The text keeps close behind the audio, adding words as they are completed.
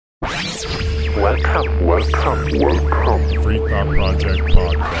Welcome. Free Thought Project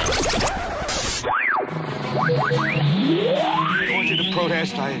Podcast. I don't want you to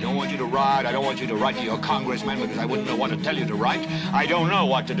protest. I don't want you to riot. I don't want you to write to your congressman because I wouldn't know what to tell you to write. I don't know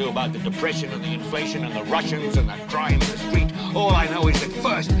what to do about the depression and the inflation and the Russians and the crime in the street. All I know is that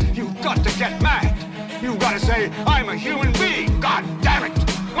first, you've got to get mad. You've got to say, I'm a human being. God damn it.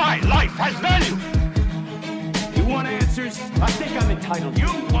 My life has value. You want answers? I think I'm entitled. You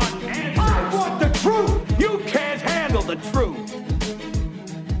want answers? I want the truth. You can't handle the truth.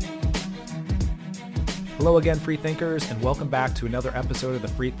 Hello again, free thinkers, and welcome back to another episode of the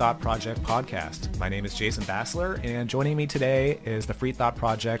Free Thought Project podcast. My name is Jason Bassler, and joining me today is the Free Thought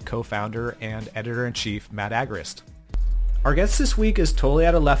Project co-founder and editor-in-chief, Matt Agrest. Our guest this week is totally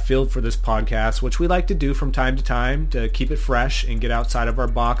out of left field for this podcast, which we like to do from time to time to keep it fresh and get outside of our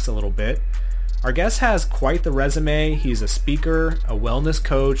box a little bit. Our guest has quite the resume. He's a speaker, a wellness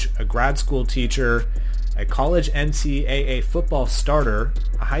coach, a grad school teacher, a college NCAA football starter,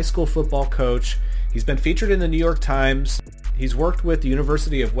 a high school football coach. He's been featured in the New York Times. He's worked with the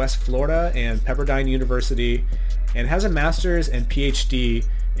University of West Florida and Pepperdine University and has a master's and PhD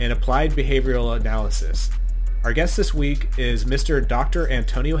in applied behavioral analysis. Our guest this week is Mr. Dr.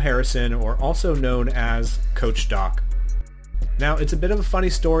 Antonio Harrison, or also known as Coach Doc. Now, it's a bit of a funny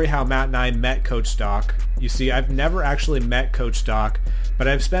story how Matt and I met Coach Doc. You see, I've never actually met Coach Doc, but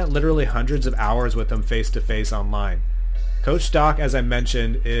I've spent literally hundreds of hours with him face-to-face online. Coach Doc, as I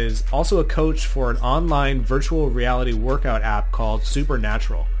mentioned, is also a coach for an online virtual reality workout app called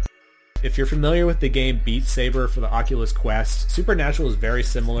Supernatural. If you're familiar with the game Beat Saber for the Oculus Quest, Supernatural is very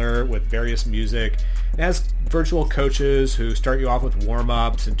similar with various music. It has virtual coaches who start you off with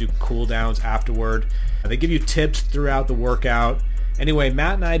warm-ups and do cool-downs afterward. They give you tips throughout the workout. Anyway,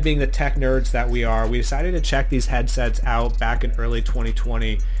 Matt and I, being the tech nerds that we are, we decided to check these headsets out back in early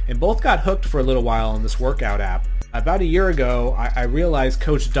 2020 and both got hooked for a little while on this workout app. About a year ago, I realized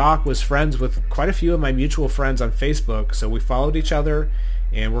Coach Doc was friends with quite a few of my mutual friends on Facebook, so we followed each other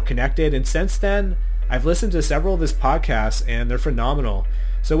and we're connected. And since then, I've listened to several of his podcasts and they're phenomenal.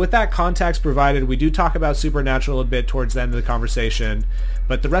 So with that context provided, we do talk about Supernatural a bit towards the end of the conversation,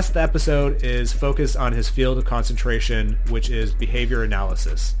 but the rest of the episode is focused on his field of concentration, which is behavior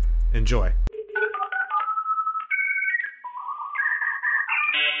analysis. Enjoy.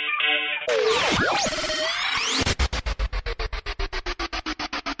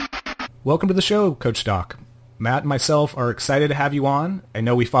 Welcome to the show, Coach Doc. Matt and myself are excited to have you on. I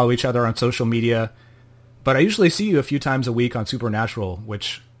know we follow each other on social media, but I usually see you a few times a week on Supernatural,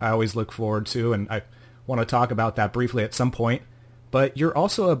 which I always look forward to, and I want to talk about that briefly at some point. But you're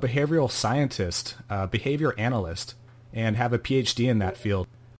also a behavioral scientist, a behavior analyst, and have a PhD in that field.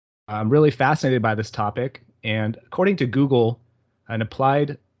 I'm really fascinated by this topic, and according to Google, an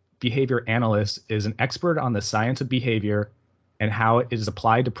applied behavior analyst is an expert on the science of behavior and how it is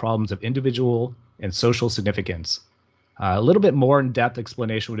applied to problems of individual and social significance. A little bit more in-depth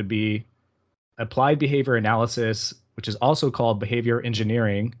explanation would be applied behavior analysis, which is also called behavior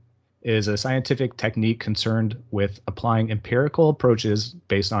engineering, is a scientific technique concerned with applying empirical approaches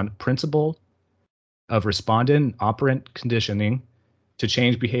based on principle of respondent operant conditioning to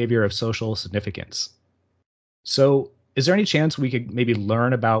change behavior of social significance. So is there any chance we could maybe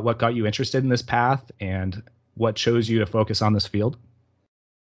learn about what got you interested in this path and what chose you to focus on this field?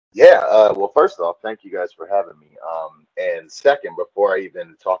 Yeah, well, first off, thank you guys for having me. And second, before I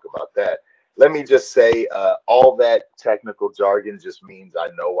even talk about that, let me just say all that technical jargon just means I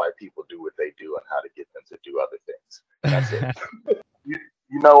know why people do what they do and how to get them to do other things. That's it.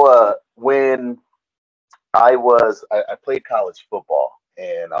 When I played college football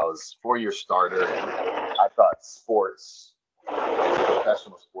and I was 4-year starter, and I thought sports,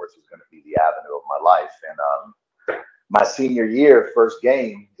 professional sports was going to be the avenue of my life. And my senior year, first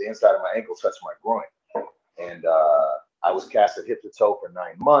game, the inside of my ankle touched my groin. And I was casted hip to toe for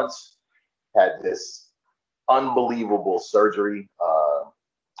 9 months, had this unbelievable surgery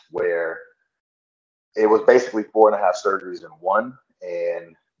where it was basically 4.5 surgeries in one.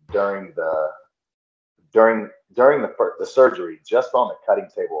 And during the surgery, just on the cutting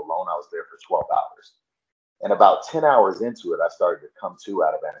table alone, I was there for 12 hours. And about 10 hours into it, I started to come to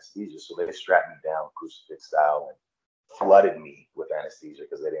out of anesthesia. So they strapped me down crucifix style and flooded me with anesthesia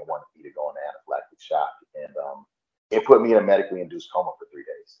because they didn't want me to go into anaphylactic shock. And it put me in a medically induced coma for 3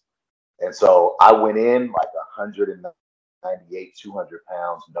 days. And so I went in like 198, 200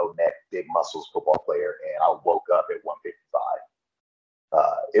 pounds, no neck, big muscles football player. And I woke up at 155.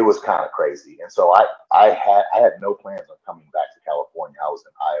 It was kind of crazy. And so I had no plans on coming back to California. I was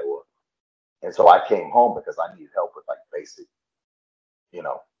in Iowa. And so I came home because I needed help with like basic,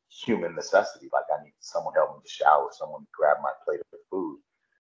 human necessity. Like I need someone help me to shower, someone to grab my plate of food.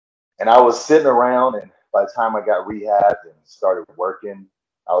 And I was sitting around, and by the time I got rehabbed and started working,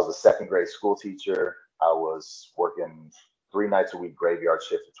 I was a second grade school teacher. I was working 3 nights a week, graveyard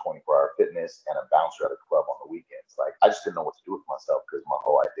shift at 24-hour fitness, and a bouncer at a club on the weekends. Like I just didn't know what to do with myself because my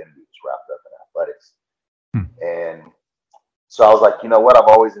whole identity was wrapped up in athletics. And so I was like, you know what? I've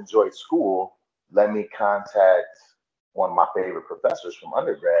always enjoyed school. Let me contact one of my favorite professors from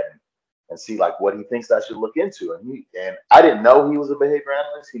undergrad and see like what he thinks I should look into. And I didn't know he was a behavior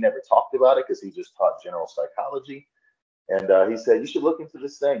analyst. He never talked about it because he just taught general psychology. And he said, you should look into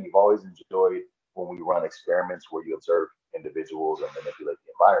this thing. You've always enjoyed when we run experiments where you observe individuals and manipulate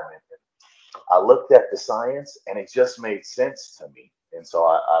the environment. And I looked at the science and it just made sense to me. And so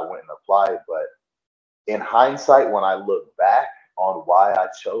I went and applied. But in hindsight, when I look back on why I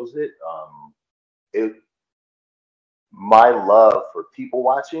chose it, my love for people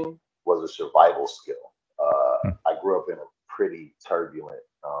watching was a survival skill. I grew up in a pretty turbulent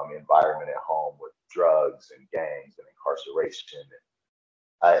environment at home with drugs and gangs and incarceration.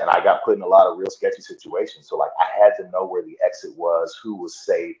 And I got put in a lot of real sketchy situations. So like I had to know where the exit was, who was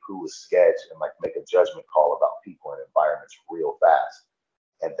safe, who was sketch, and like make a judgment call about people and environments real fast.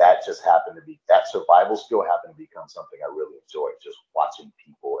 And that just happened to be, that survival skill happened to become something I really enjoyed, just watching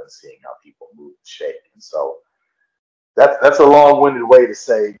people and seeing how people move and shake. And so that's a long-winded way to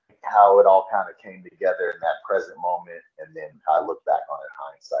say how it all kind of came together in that present moment, and then how I look back on it in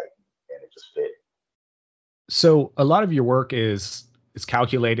hindsight, and it just fit. So a lot of your work is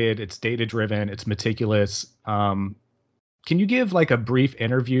calculated, it's data-driven, it's meticulous. Can you give like a brief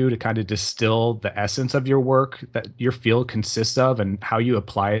interview to kind of distill the essence of your work that your field consists of and how you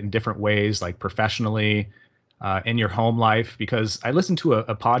apply it in different ways, like professionally, in your home life? Because I listened to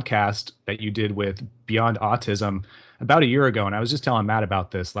a podcast that you did with Beyond Autism about a year ago, and I was just telling Matt about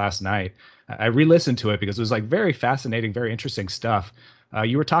this last night. I re-listened to it because it was like very fascinating, very interesting stuff.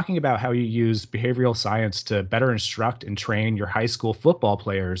 You were talking about how you use behavioral science to better instruct and train your high school football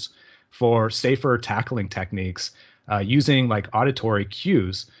players for safer tackling techniques, using like auditory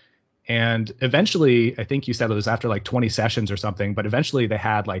cues. And eventually, I think you said it was after like 20 sessions or something, but eventually they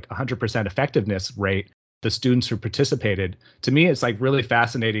had like 100% effectiveness rate, the students who participated. To me, it's like really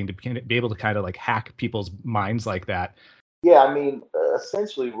fascinating to be able to kind of like hack people's minds like that. Yeah, I mean,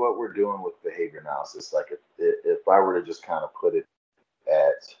 essentially what we're doing with behavior analysis, like if I were to just kind of put it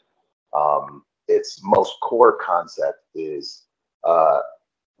at its most core concept, is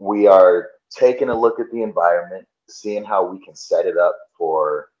we are taking a look at the environment, seeing how we can set it up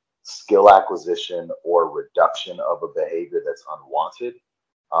for skill acquisition or reduction of a behavior that's unwanted,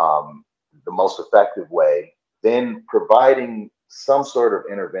 the most effective way, then providing some sort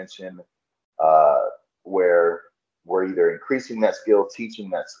of intervention where we're either increasing that skill, teaching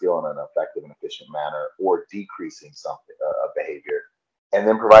that skill in an effective and efficient manner, or decreasing something, a behavior, and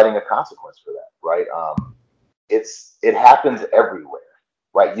then providing a consequence for that, right? It happens everywhere,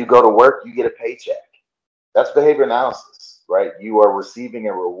 right? You go to work, you get a paycheck. That's behavior analysis, right? You are receiving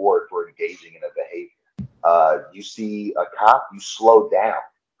a reward for engaging in a behavior. You see a cop, you slow down,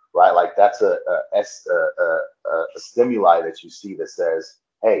 right? Like that's a stimuli that you see that says,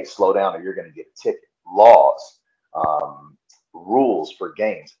 hey, slow down or you're going to get a ticket. Laws, rules for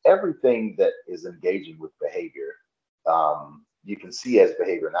games, everything that is engaging with behavior, you can see as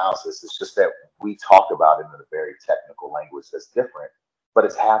behavior analysis. It's just that we talk about it in a very technical language that's different, but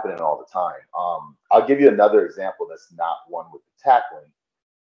it's happening all the time. I'll give you another example that's not one with the tackling,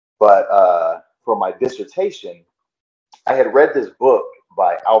 but for my dissertation, I had read this book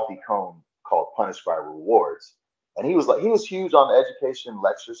by Alfie Kohn called Punished by Rewards. And he was huge on the education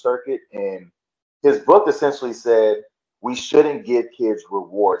lecture circuit. And his book essentially said, we shouldn't give kids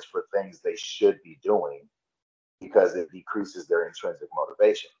rewards for things they should be doing because it decreases their intrinsic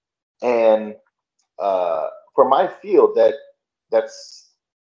motivation. And for my field, that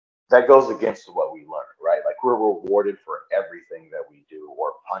goes against what we learn, right? Like we're rewarded for everything that we do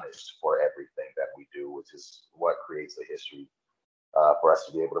or punished for everything that we do, which is what creates a history for us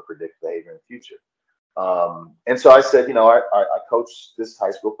to be able to predict behavior in the future. And so I said, I coach this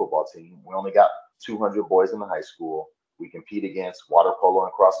high school football team. We only got 200 boys in the high school. We compete against water polo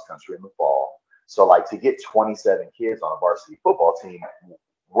and cross country in the fall. So like to get 27 kids on a varsity football team,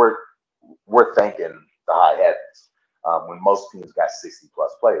 we're thanking the high heavens when most teams got 60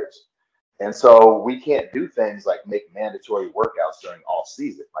 plus players. And so we can't do things like make mandatory workouts during off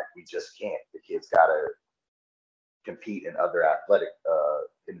season. Like we just can't. The kids got to compete in other athletic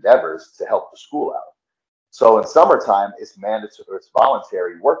endeavors to help the school out. So in summertime, it's mandatory, it's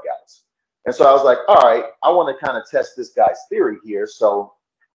voluntary workouts. And so I was like, all right, I want to kind of test this guy's theory here. So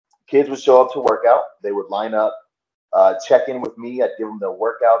kids would show up to workout. They would line up, check in with me. I'd give them their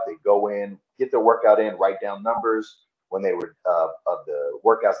workout. They'd go in, get their workout in, write down numbers when they were of the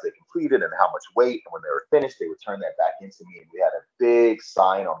workouts they completed and how much weight. And when they were finished, they would turn that back into me. And we had a big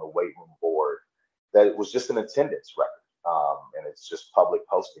sign on the weight room board that it was just an attendance record. And it's just public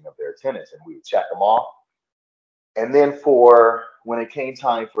posting of their attendance. And we would check them off. And then for when it came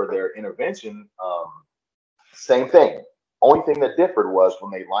time for their intervention, same thing. Only thing that differed was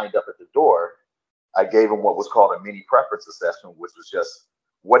when they lined up at the door, I gave them what was called a mini preference assessment, which was just,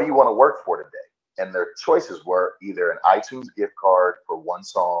 what do you want to work for today? And their choices were either an iTunes gift card for one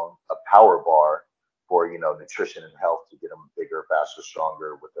song, a power bar for, nutrition and health to get them bigger, faster,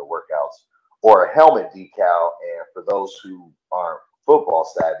 stronger with their workouts, or a helmet decal. And for those who aren't football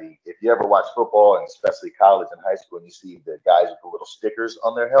savvy, if you ever watch football, and especially college and high school, and you see the guys with the little stickers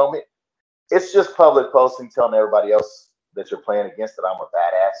on their helmet, it's just public posting telling everybody else that you're playing against that I'm a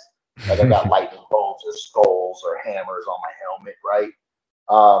badass. Like I got lightning bolts or skulls or hammers on my helmet, right?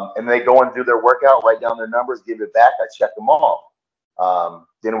 And they go and do their workout, write down their numbers, give it back. I check them off.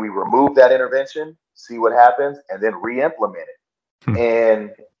 Then we remove that intervention, see what happens, and then re-implement it.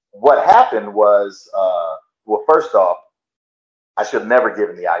 And what happened was, well, first off, I should have never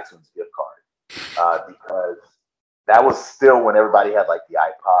given the iTunes gift card because that was still when everybody had like the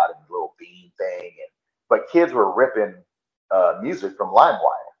iPod and the little bean thing, but kids were ripping music from LimeWire.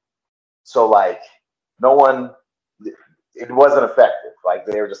 So like no one, it wasn't effective. Like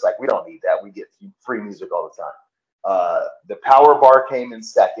they were just like, we don't need that. We get free music all the time. The power bar came in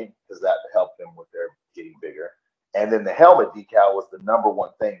second because that helped them with their getting bigger. And then the helmet decal was the number one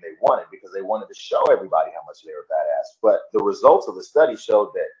thing they wanted because they wanted to show everybody how much they were badass. But the results of the study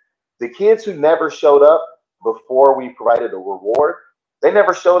showed that the kids who never showed up before we provided a reward, they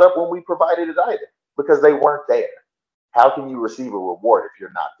never showed up when we provided it either because they weren't there. How can you receive a reward if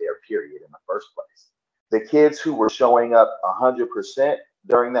you're not there, period, in the first place? The kids who were showing up 100%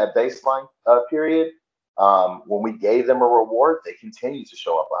 during that baseline period, when we gave them a reward, they continued to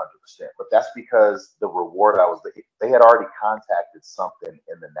show up 100%. But that's because the reward they had already contacted something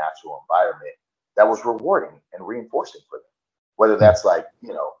in the natural environment that was rewarding and reinforcing for them. Whether that's like,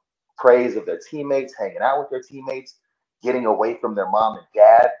 praise of their teammates, hanging out with their teammates, getting away from their mom and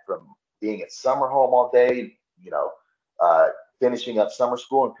dad, from being at summer home all day, finishing up summer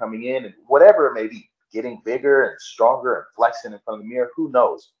school and coming in, and whatever it may be, getting bigger and stronger and flexing in front of the mirror, who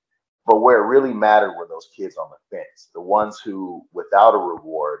knows? But where it really mattered were those kids on the fence, the ones who, without a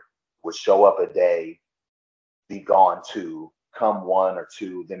reward, would show up a day, be gone 2, come 1 or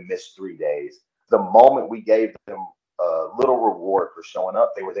 2, then miss 3 days. The moment we gave them a little reward for showing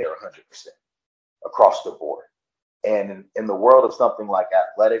up, they were there 100% across the board. And in the world of something like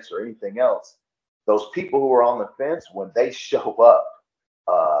athletics or anything else, those people who are on the fence, when they show up,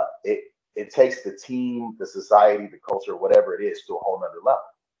 it takes the team, the society, the culture, whatever it is, to a whole nother level,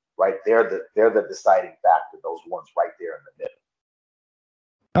 right? They're the deciding factor, those ones right there in the middle.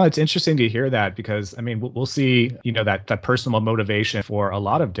 Oh, it's interesting to hear that because, I mean, we'll see, that personal motivation for a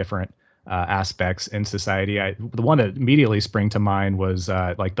lot of different aspects in society. The one that immediately sprang to mind was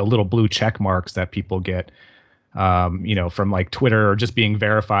like the little blue check marks that people get, from like Twitter or just being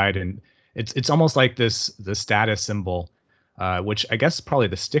verified. And it's almost like the status symbol, which I guess probably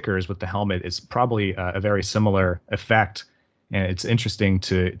the stickers with the helmet is probably a very similar effect. And it's interesting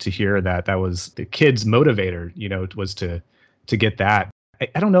to hear that was the kid's motivator, was to get that.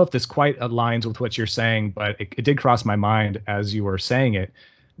 I don't know if this quite aligns with what you're saying, but it did cross my mind as you were saying it,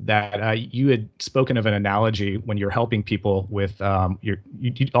 that you had spoken of an analogy when you're helping people with you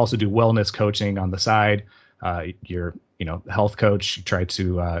also do wellness coaching on the side. You're health coach. You try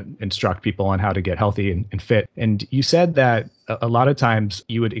to instruct people on how to get healthy and fit. And you said that a lot of times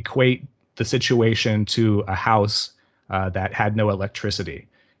you would equate the situation to a house that had no electricity,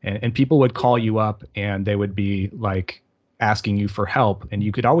 and people would call you up and they would be like asking you for help, and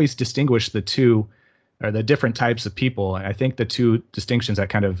you could always distinguish the two or the different types of people. And I think the two distinctions that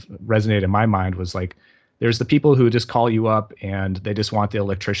kind of resonated in my mind was like, there's the people who just call you up and they just want the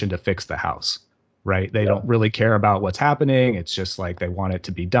electrician to fix the house, right? They don't really care about what's happening. It's just like they want it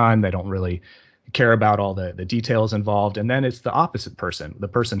to be done. They don't really care about all the details involved. And then it's the opposite person, the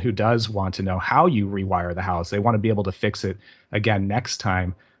person who does want to know how you rewire the house. They want to be able to fix it again next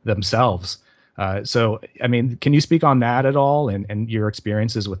time themselves. So, I mean, can you speak on that at all and your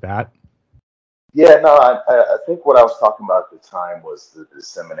experiences with that? Yeah, no, I think what I was talking about at the time was the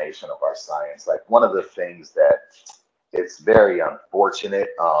dissemination of our science. Like one of the things that it's very unfortunate,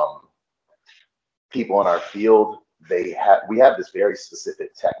 people in our field, we have this very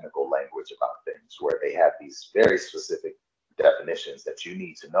specific technical language about things where they have these very specific definitions that you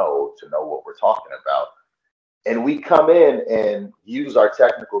need to know what we're talking about. And we come in and use our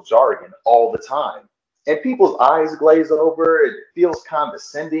technical jargon all the time. And people's eyes glaze over. It feels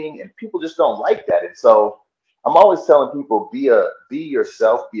condescending, and people just don't like that. And so I'm always telling people, be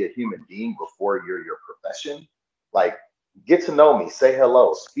yourself, be a human being before you're your profession. Like, get to know me, say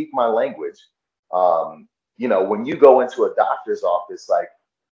hello, speak my language. When you go into a doctor's office, like,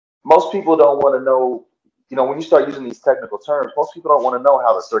 most people don't want to know, when you start using these technical terms, most people don't want to know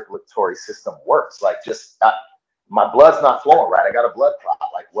how the circulatory system works. Like, my blood's not flowing right. I got a blood clot.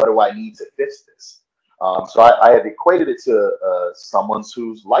 Like, what do I need to fix this? So I have equated it to someone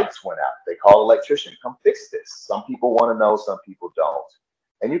whose lights went out. They call an electrician, come fix this. Some people want to know, some people don't.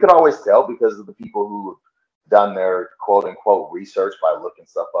 And you can always tell because of the people who have done their quote unquote research by looking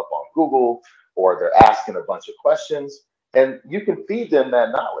stuff up on Google, or they're asking a bunch of questions, and you can feed them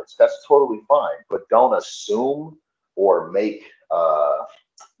that knowledge. That's totally fine, but don't assume or make a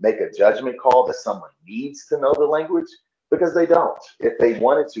judgment call that someone needs to know the language, because they don't. If they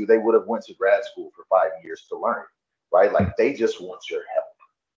wanted to, they would have went to grad school for 5 years to learn, right? Like, they just want your help.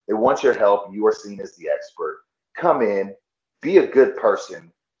 They want your help. You are seen as the expert. Come in, be a good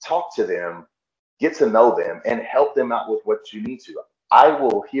person, talk to them, get to know them, and help them out with what you need to. I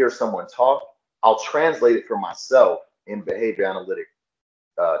will hear someone talk. I'll translate it for myself in behavior analytic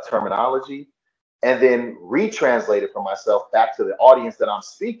terminology, and then retranslate it for myself back to the audience that I'm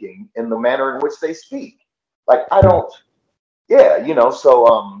speaking in the manner in which they speak. Like, so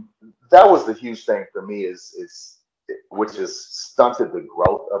that was the huge thing for me, which has stunted the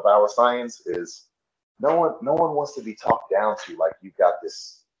growth of our science, is no one wants to be talked down to like you've got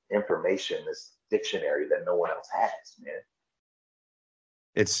this information, this dictionary that no one else has, man.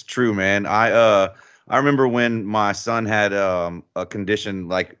 It's true, man. I remember when my son had a condition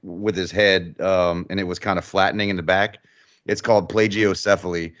like with his head, and it was kind of flattening in the back. It's called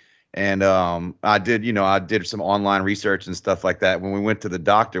plagiocephaly. And I did some online research and stuff like that. When we went to the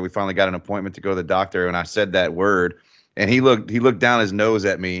doctor, we finally got an appointment to go to the doctor, and I said that word, and he looked down his nose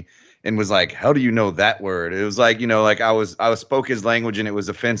at me and was like, "How do you know that word?" It was like, like I spoke his language, and it was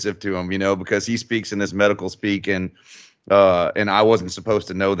offensive to him, because he speaks in this medical speak, and I wasn't supposed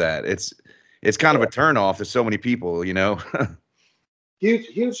to know that. It's kind of a turnoff to so many people, Huge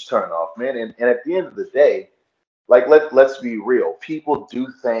turnoff, man. And at the end of the day, like, let's be real. People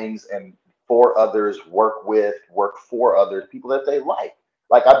do things and for others, work for others, people that they like.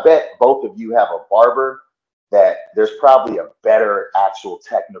 Like, I bet both of you have a barber that there's probably a better actual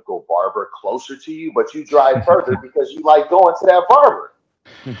technical barber closer to you, but you drive further because you like going to that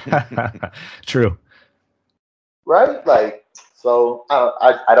barber. True. Right? Like, so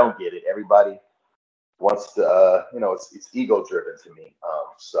I don't get it. Everybody wants to, it's ego driven to me.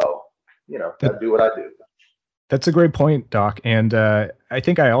 So, I do what I do. That's a great point, Doc. And I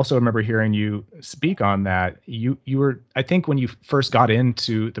think I also remember hearing you speak on that. You were, I think, when you first got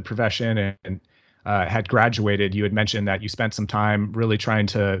into the profession and had graduated, you had mentioned that you spent some time really trying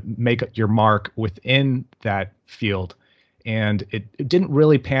to make your mark within that field. And it didn't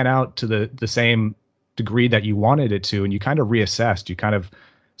really pan out to the same degree that you wanted it to. And you kind of reassessed. You kind of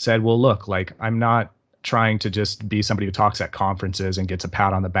said, well, look, like, I'm not trying to just be somebody who talks at conferences and gets a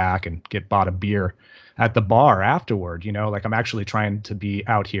pat on the back and get bought a beer at the bar afterward, like, I'm actually trying to be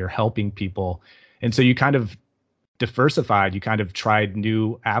out here helping people. And so you kind of diversified, you kind of tried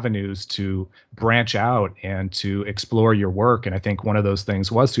new avenues to branch out and to explore your work. And I think one of those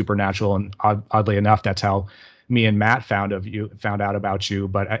things was Supernatural. And oddly enough, that's how me and Matt found out about you.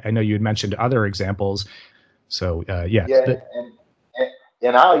 But I know you had mentioned other examples. So yeah.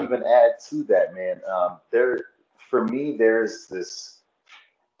 And I'll even add to that, man. For me, there's this,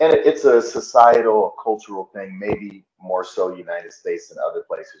 and it's a societal, cultural thing, maybe more so United States than other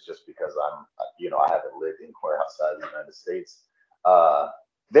places, just because I haven't lived anywhere outside the United States.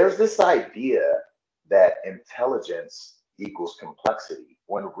 There's this idea that intelligence equals complexity,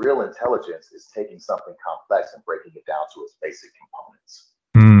 when real intelligence is taking something complex and breaking it down to its basic components.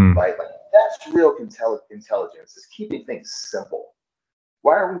 Right? Like, that's real intelligence, is keeping things simple.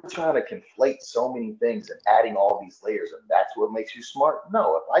 Why are we trying to conflate so many things and adding all these layers, and that's what makes you smart?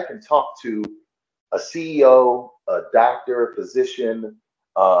 No, if I can talk to a CEO, a doctor, a physician,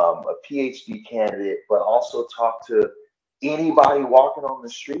 a PhD candidate, but also talk to anybody walking on the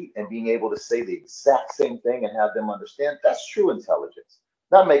street and being able to say the exact same thing and have them understand, that's true intelligence.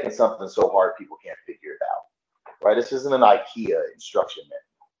 Not making something so hard people can't figure it out. Right? This isn't an IKEA instruction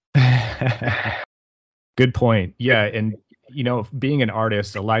manual. Good point. Yeah. And being an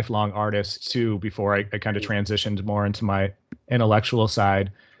artist, a lifelong artist too, before I kind of transitioned more into my intellectual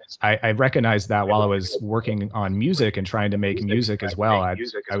side, I recognized that while I was working on music and trying to make music as well. I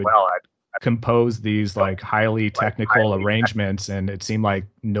would compose these like highly technical arrangements, and it seemed like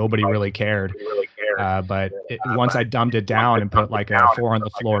nobody really cared. But once I dumbed it down and put like a 4 on the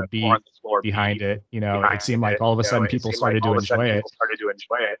floor beat behind it, it seemed like all of a sudden people started to enjoy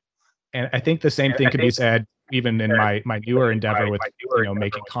it. And I think the same thing could be said even in my newer endeavor with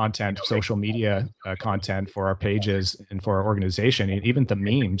making content, social media content for our pages and for our organization, even the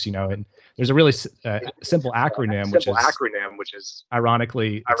memes. And there's a really simple acronym, which is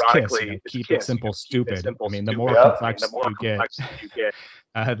ironically it's KISS. Keep it simple, stupid. I mean, the more complex you get,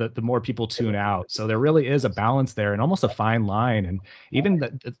 the more people tune out. So there really is a balance there, and almost a fine line. And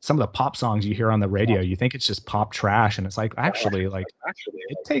even some of the pop songs you hear on the radio, you think it's just pop trash, and it's like actually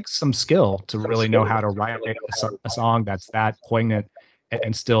it takes some skill to really know how to write a song that's that poignant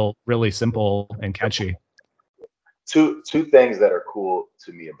and still really simple and catchy. Two things that are cool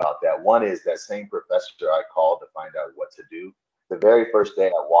to me about that. One is that same professor I called to find out what to do. The very first day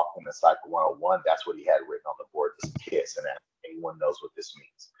I walked into Cycle 101, that's what he had written on the board, was KISS, and anyone knows what this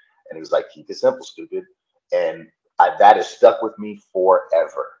means. And he was like, keep it simple, stupid. And that has stuck with me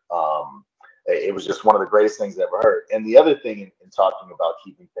forever. It was just one of the greatest things I ever heard. And the other thing in talking about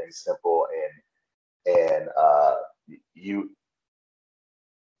keeping things simple, and you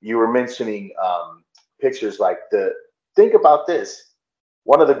were mentioning pictures like think about this.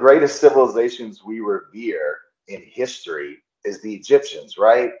 One of the greatest civilizations we revere in history is the Egyptians,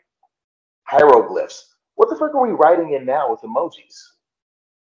 right? Hieroglyphs. What the fuck are we writing in now with emojis?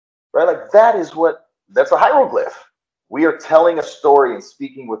 Right? Like that's a hieroglyph. We are telling a story and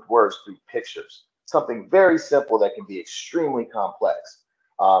speaking with words through pictures. Something very simple that can be extremely complex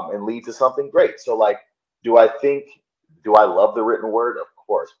and lead to something great. So like, do I love the written word? Of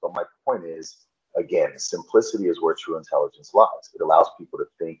course. But my point is, again, simplicity is where true intelligence lies. It allows people to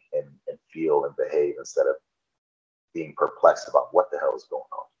think and feel and behave instead of being perplexed about what the hell is going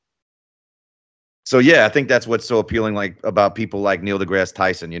on. So yeah, I think that's what's so appealing about people like Neil deGrasse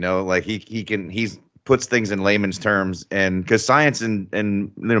Tyson. Like he puts things in layman's terms, and because science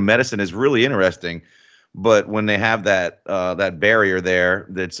and medicine is really interesting, but when they have that barrier there,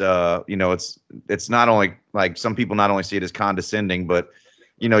 that's it's not only like some people not only see it as condescending, but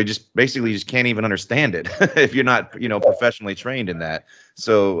you just basically can't even understand it if you're not professionally trained in that.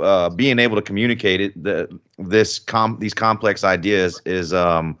 So being able to communicate it, these complex ideas is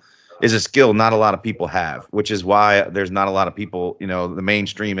a skill not a lot of people have, which is why there's not a lot of people, the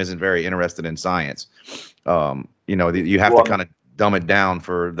mainstream isn't very interested in science. You have to kind of dumb it down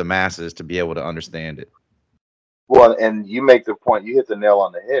for the masses to be able to understand it. Well, and you make the point, you hit the nail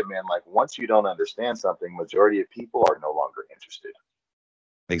on the head, man. Like once you don't understand something, majority of people are no longer interested.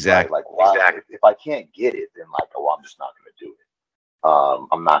 Exactly. Right? Like, wow, if I can't get it, then like, oh, I'm just not going to do it.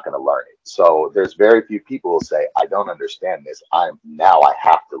 I'm not going to learn it. So there's very few people who say, I don't understand this. I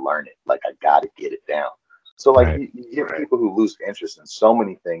have to learn it. Like I got to get it down. So like you get people who lose interest in so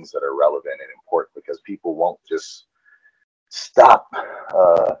many things that are relevant and important because people won't just stop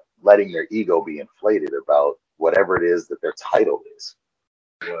letting their ego be inflated about whatever it is that their title is.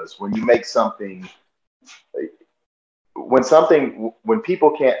 Was when you make something, when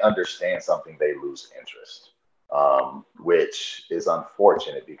people can't understand something, they lose interest. Which is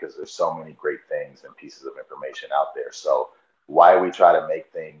unfortunate because there's so many great things and pieces of information out there. So why we try to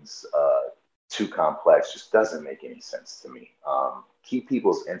make things too complex just doesn't make any sense to me. Keep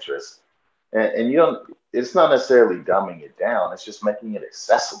people's interest, and it's not necessarily dumbing it down. It's just making it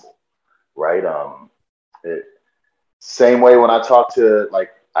accessible, right? Same way when I talk to,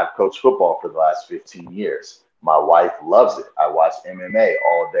 like, I've coached football for the last 15 years. My wife loves it. I watch MMA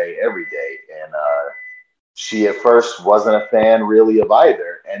all day, every day. And she at first wasn't a fan really of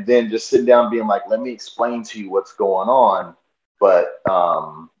either. And then just sitting down being like, let me explain to you what's going on. But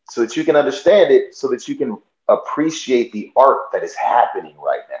so that you can understand it, so that you can appreciate the art that is happening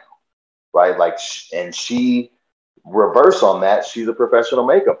right now. Right? Like, and she reverse on that. She's a professional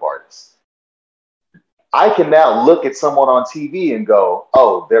makeup artist. I can now look at someone on TV and go,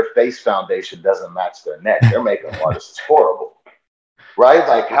 oh, their face foundation doesn't match their neck. Their makeup artist is horrible. Right?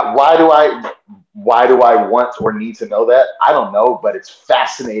 Like, why do I want or need to know that? I don't know, but it's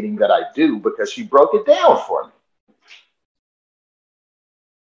fascinating that I do because she broke it down for me.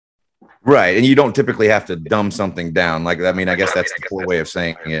 Right. And you don't typically have to dumb something down. Like, I mean, I guess that's the poor way of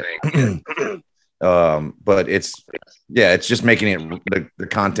saying it. But it's just making it the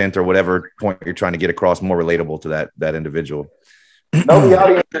content or whatever point you're trying to get across more relatable to that individual. Know the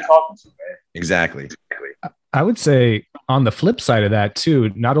audience you're talking to, man. Exactly. I would say on the flip side of that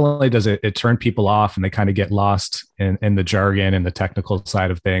too, not only does it turn people off and they kind of get lost in the jargon and the technical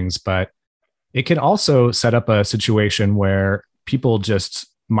side of things, but it can also set up a situation where people just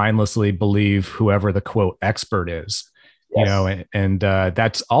mindlessly believe whoever the quote expert is, you know, and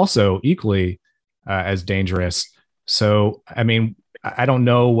that's also equally as dangerous. So, I mean, I don't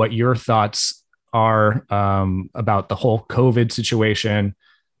know what your thoughts are about the whole COVID situation,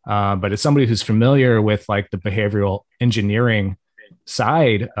 but as somebody who's familiar with like the behavioral engineering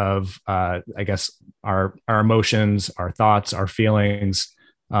side of, I guess, our emotions, our thoughts, our feelings,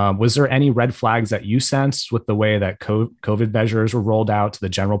 was there any red flags that you sensed with the way that COVID measures were rolled out to the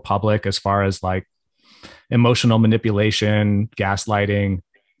general public as far as like emotional manipulation, gaslighting,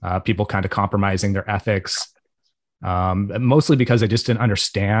 people kind of compromising their ethics? Mostly because they just didn't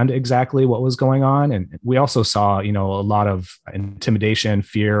understand exactly what was going on. And we also saw, you know, a lot of intimidation,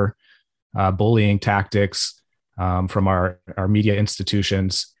 fear, bullying tactics from our media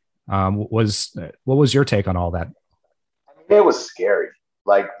institutions. What was your take on all that? It was scary.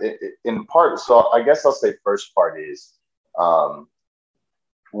 Like in part, so I guess I'll say first part is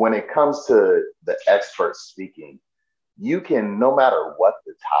when it comes to the experts speaking, you can, no matter what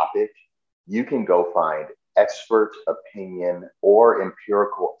the topic, you can go find expert opinion or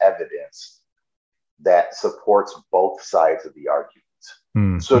empirical evidence that supports both sides of the argument.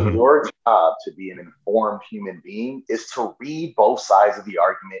 Mm-hmm. So your job to be an informed human being is to read both sides of the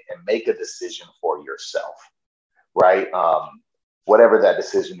argument and make a decision for yourself, right? Whatever that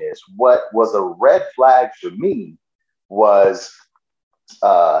decision is. What was a red flag for me was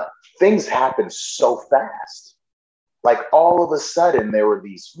things happened so fast. Like all of a sudden there were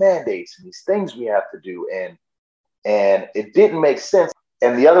these mandates and these things we have to do, and it didn't make sense.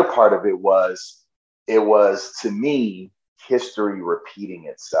 And the other part of it was to me history repeating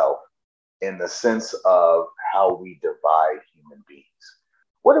itself in the sense of how we divide human beings.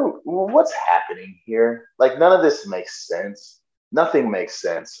 What's happening here? Like none of this makes sense. Nothing makes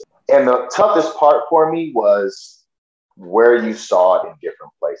sense. And the toughest part for me was where you saw it in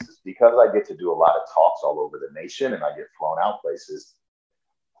different places, because I get to do a lot of talks all over the nation and I get flown out places.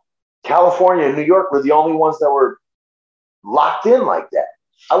 California and New York were the only ones that were locked in like that.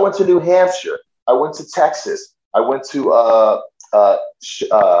 I went to New Hampshire. I went to Texas. I went to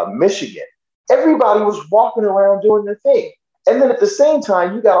Michigan. Everybody was walking around doing their thing. And then at the same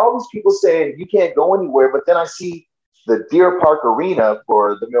time, you got all these people saying you can't go anywhere. But then I see the Deer Park Arena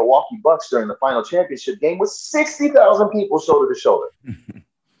for the Milwaukee Bucks during the final championship game with 60,000 people shoulder to shoulder.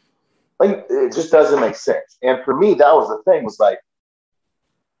 Like, it just doesn't make sense. And for me, that was the thing, was like,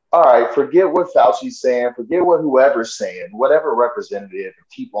 all right, forget what Fauci's saying, forget what whoever's saying, whatever representative and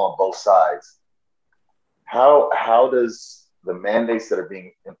people on both sides. How does the mandates that are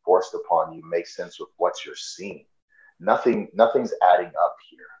being enforced upon you make sense with what you're seeing? Nothing's adding up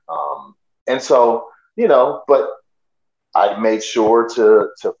here. And so, you know, but I made sure to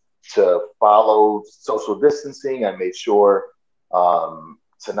follow social distancing. I made sure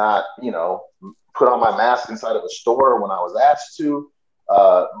to not, you know, put on my mask inside of a store when I was asked to.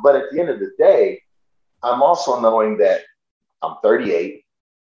 But at the end of the day, I'm also knowing that I'm 38.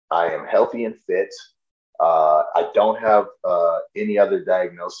 I am healthy and fit. I don't have any other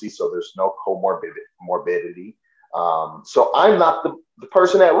diagnosis, so there's no morbidity. So I'm not the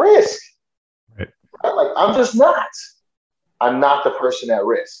person at risk. Right? Like, I'm just not. I'm not the person at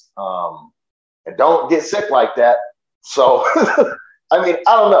risk. And don't get sick like that. So, I mean,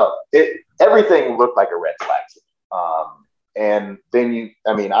 I don't know. Everything looked like a red flag to me. And then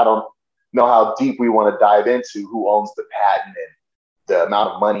I don't know how deep we want to dive into who owns the patent and the amount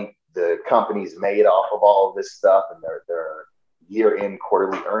of money the companies made off of all of this stuff and their year-end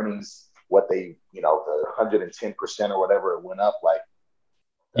quarterly earnings, what they, you know, the 110% or whatever it went up like.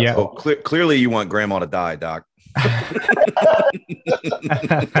 Yeah. Well, clearly you want grandma to die, Doc. I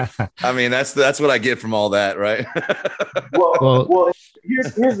mean, that's what I get from all that, right? well,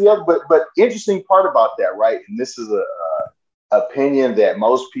 here's the other, but interesting part about that, right? And this is a opinion that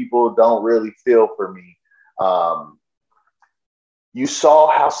most people don't really feel for me. You saw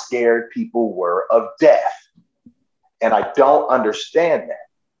how scared people were of death, and I don't understand that.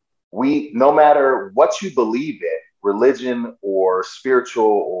 No matter what you believe in, religion or spiritual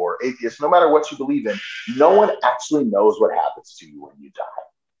or atheist, no matter what you believe in, no one actually knows what happens to you when you die.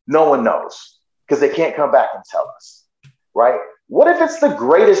 No one knows, because they can't come back and tell us, right? What if it's the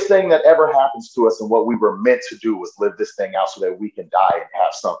greatest thing that ever happens to us and what we were meant to do was live this thing out so that we can die and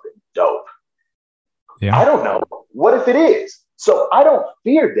have something dope? Yeah. I don't know. What if it is? So I don't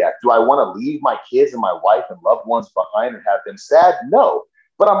fear death. Do I want to leave my kids and my wife and loved ones behind and have them sad? No.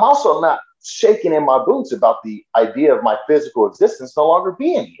 But I'm also not shaking in my boots about the idea of my physical existence no longer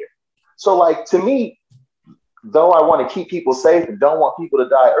being here. So like, to me, though I want to keep people safe and don't want people to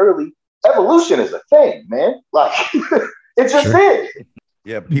die early, evolution is a thing, man. Like it just is.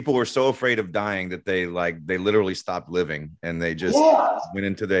 Yeah, people were so afraid of dying that they literally stopped living, and they just went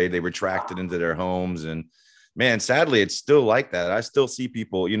into they retracted into their homes. And man, sadly, it's still like that. I still see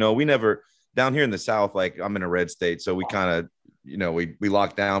people, you know, we never down here in the South, like I'm in a red state. So we kind of, you know, we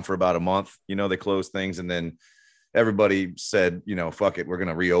locked down for about a month, you know, they closed things, and then everybody said, you know, fuck it, we're going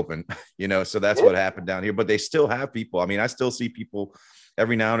to reopen, you know, so that's what happened down here. But they still have people. I mean, I still see people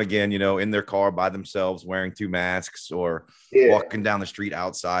every now and again, you know, in their car by themselves wearing 2 masks, or walking down the street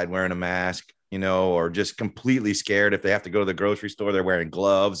outside wearing a mask, you know, or just completely scared. If they have to go to the grocery store, they're wearing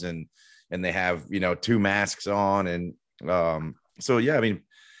gloves and they have, you know, 2 masks on. And so, yeah, I mean,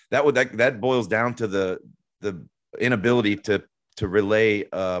 that boils down to the inability to relay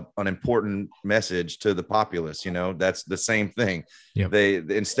an important message to the populace. You know, that's the same thing. Yep. They,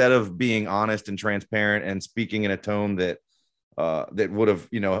 instead of being honest and transparent and speaking in a tone that would have,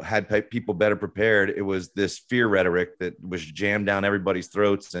 you know, had people better prepared, it was this fear rhetoric that was jammed down everybody's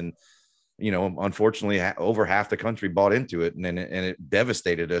throats. And, you know, unfortunately, over half the country bought into it, and it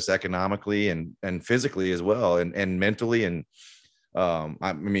devastated us economically and physically as well, and mentally. And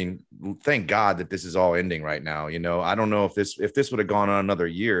I mean, thank God that this is all ending right now. You know, I don't know if this would have gone on another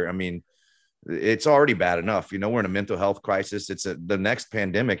year. I mean, it's already bad enough. You know, we're in a mental health crisis. The next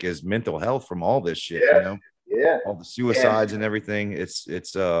pandemic is mental health from all this shit. You know. Yeah, all the suicides and everything. It's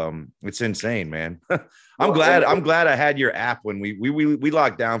insane, man. I'm glad I had your app when we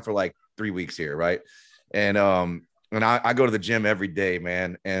locked down for like 3 weeks here, right? And I go to the gym every day,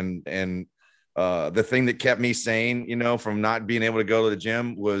 man. And the thing that kept me sane, you know, from not being able to go to the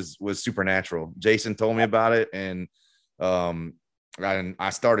gym was Supernatural. Jason told me about it, and I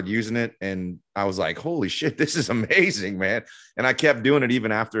started using it, and I was like, holy shit, this is amazing, man. And I kept doing it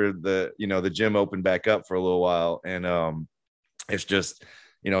even after the gym opened back up for a little while. And it's just,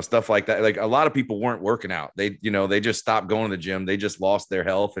 you know, stuff like that. Like, a lot of people weren't working out. They just stopped going to the gym. They just lost their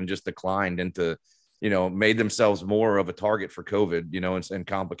health and just declined into, you know, made themselves more of a target for COVID, you know, and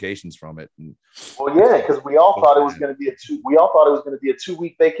complications from it. And, well, yeah, because we all thought it was going to be a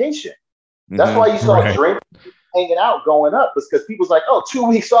 2-week vacation. That's why you saw drink hanging out going up, was because people's like, oh, 2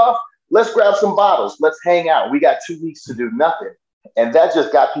 weeks off, let's grab some bottles, let's hang out. We got 2 weeks to do nothing. And that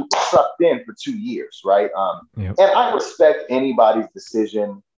just got people sucked in for 2 years, right? And I respect anybody's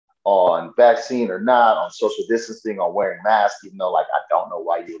decision on vaccine or not, on social distancing, on wearing masks, even though, like, I don't know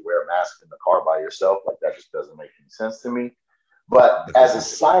why you would wear a mask in the car by yourself. Like, that just doesn't make any sense to me. But as a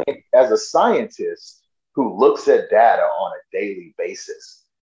scientist who looks at data on a daily basis,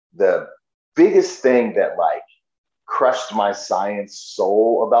 the biggest thing that, like, crushed my science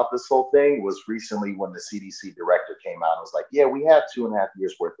soul about this whole thing was recently when the CDC director came out and was like, yeah, we have 2.5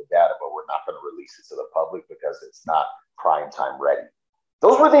 years worth of data, but we're not going to release it to the public because it's not prime time ready.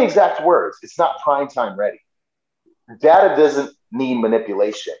 Those were the exact words. It's not prime time ready. Data doesn't need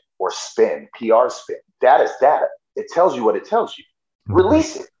manipulation or spin, PR spin. Data is data. It tells you what it tells you.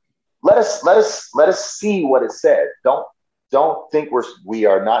 Release it. Let us see what it said. Don't think we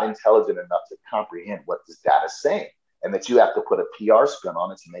are not intelligent enough to comprehend what this data is saying, and that you have to put a PR spin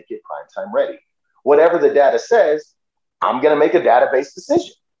on it to make it prime time ready. Whatever the data says, I'm going to make a database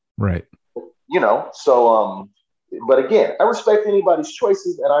decision. Right. You know, so, but again, I respect anybody's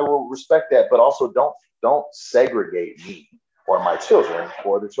choices, and I will respect that, but also don't segregate me or my children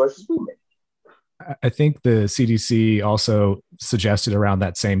for the choices we make. I think the CDC also suggested around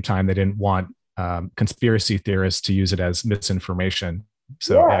that same time they didn't want conspiracy theorists to use it as misinformation.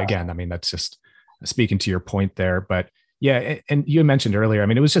 So again, I mean, that's just speaking to your point there. But yeah, and you mentioned earlier, I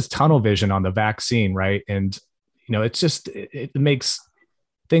mean, it was just tunnel vision on the vaccine, right? And, you know, it makes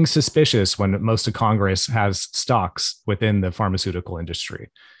things suspicious when most of Congress has stocks within the pharmaceutical industry.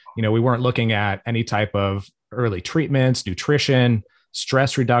 You know, we weren't looking at any type of early treatments, nutrition,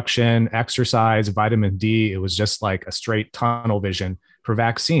 stress reduction, exercise, vitamin D. It was just like a straight tunnel vision for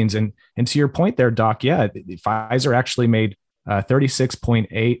vaccines. And to your point there, Doc, yeah, Pfizer actually made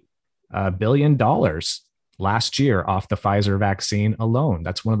 $36.8 billion last year off the Pfizer vaccine alone.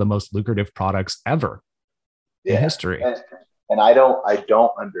 That's one of the most lucrative products ever in history. And I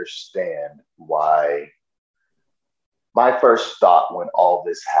don't understand why. My first thought when all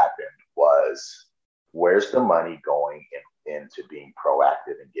this happened was, where's the money going into being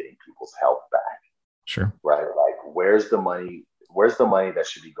proactive and getting people's health back? Sure. Right. Like, where's the money that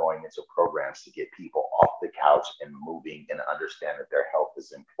should be going into programs to get people off the couch and moving and understand that their health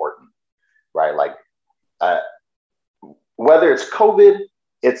is important, right? Like, whether it's COVID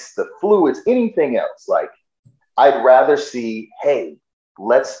it's the flu, it's anything else. Like, I'd rather see, hey,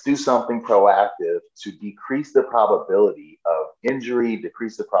 let's do something proactive to decrease the probability of injury,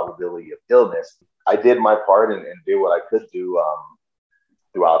 decrease the probability of illness. I did my part and did what I could do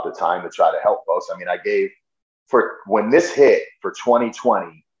throughout the time to try to help folks. I mean, I gave, for when this hit for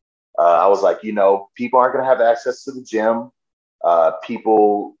 2020, I was like, you know, people aren't going to have access to the gym.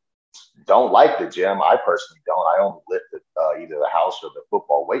 People don't like the gym. I personally don't. I only lift either the house or the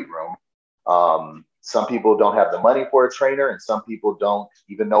football weight room. Some people don't have the money for a trainer, and some people don't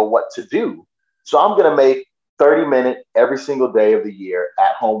even know what to do. So I'm going to make 30-minute every single day of the year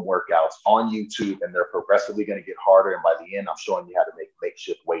at-home workouts on YouTube, and they're progressively going to get harder. And by the end, I'm showing you how to make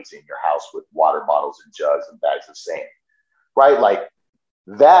makeshift weights in your house with water bottles and jugs and bags of sand, right? Like,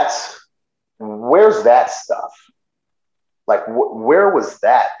 where's that stuff? Like, where was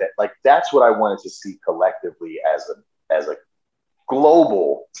that? Like, that's what I wanted to see collectively as a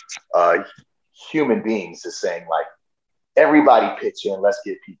global human beings, is saying, like, everybody pitch in, let's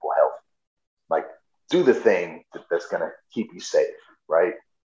get people healthy. Like, do the thing that's going to keep you safe, right?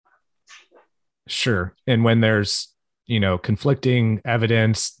 Sure. And when there's, you know, conflicting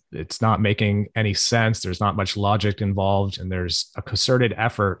evidence, it's not making any sense, there's not much logic involved, and there's a concerted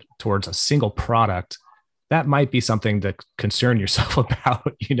effort towards a single product, that might be something to concern yourself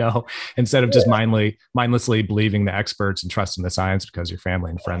about, you know, instead of just mindlessly believing the experts and trusting the science because your family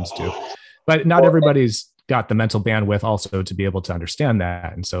and friends do. But not everybody's got the mental bandwidth also to be able to understand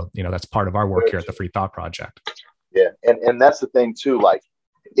that. And so, you know, that's part of our work here at the Free Thought Project. Yeah. And that's the thing too. Like,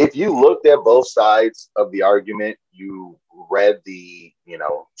 if you looked at both sides of the argument, you read the, you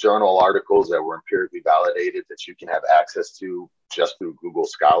know, journal articles that were empirically validated that you can have access to just through Google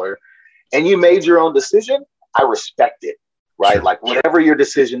Scholar, and you made your own decision, I respect it, right? Sure. Like, whatever your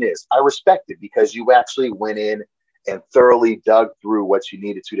decision is, I respect it, because you actually went in and thoroughly dug through what you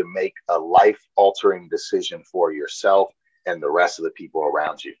needed to make a life-altering decision for yourself and the rest of the people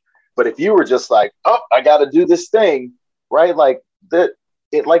around you. But if you were just like, oh, I got to do this thing, right? Like that,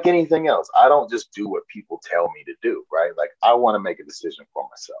 like anything else, I don't just do what people tell me to do, right? Like, I want to make a decision for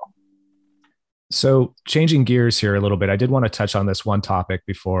myself. So changing gears here a little bit, I did want to touch on this one topic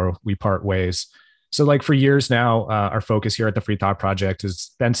before we part ways. So, like, for years now, our focus here at the Free Thought Project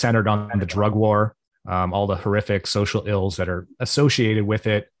has been centered on the drug war, all the horrific social ills that are associated with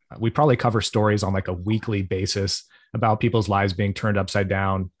it. We probably cover stories on like a weekly basis about people's lives being turned upside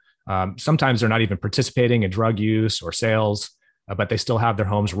down. Sometimes they're not even participating in drug use or sales, but they still have their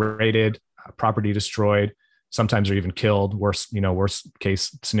homes raided, property destroyed. Sometimes they're even killed. Worst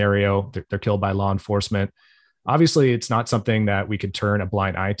case scenario, they're killed by law enforcement. Obviously, it's not something that we could turn a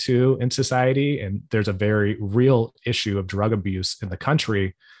blind eye to in society. And there's a very real issue of drug abuse in the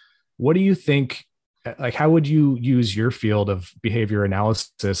country. What do you think? Like, how would you use your field of behavior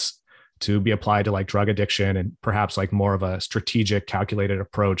analysis to be applied to like drug addiction, and perhaps like more of a strategic, calculated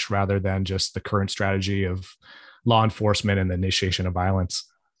approach rather than just the current strategy of law enforcement and the initiation of violence?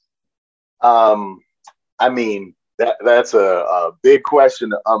 I mean, that's a big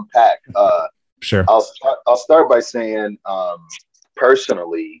question to unpack. Sure. I'll start by saying,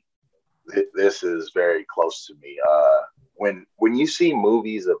 personally, this is very close to me. When you see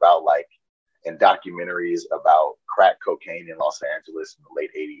movies about like, and documentaries about crack cocaine in Los Angeles in the late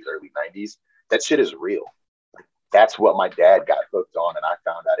 80s, early 90s, that shit is real. That's what my dad got hooked on. And I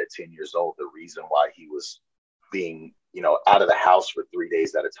found out at 10 years old, the reason why he was being, you know, out of the house for 3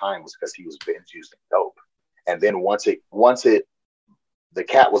 days at a time was because he was binge using dope. And then once the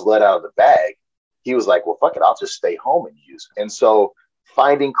cat was let out of the bag, he was like, well, fuck it, I'll just stay home and use it. And so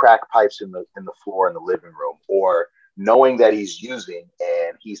finding crack pipes in the floor in the living room, or knowing that he's using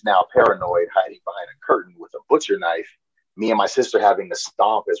and he's now paranoid, hiding behind a curtain with a butcher knife, me and my sister having to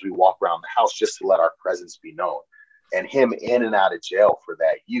stomp as we walk around the house just to let our presence be known, and him in and out of jail for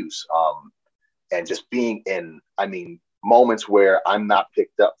that use. And just being in, I mean, moments where I'm not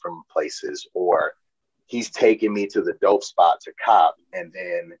picked up from places, or he's taking me to the dope spot to cop. And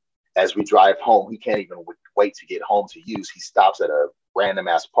then as we drive home, he can't even wait to get home to use. He stops at a random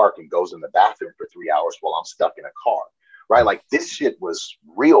ass park and goes in the bathroom for 3 hours while I'm stuck in a car, right? Like, this shit was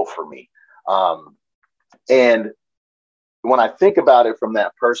real for me. And when I think about it from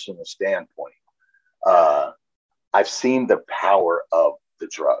that personal standpoint, I've seen the power of the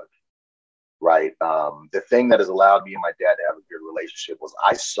drug, right? The thing that has allowed me and my dad to have a good relationship was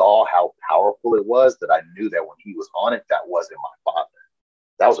I saw how powerful it was, that I knew that when he was on it, that wasn't my father.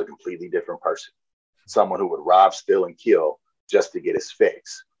 That was a completely different person, someone who would rob, steal, and kill just to get his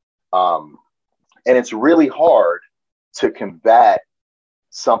fix. And it's really hard to combat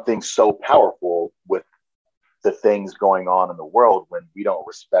something so powerful with the things going on in the world when we don't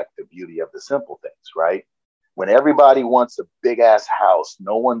respect the beauty of the simple things, right? When everybody wants a big ass house,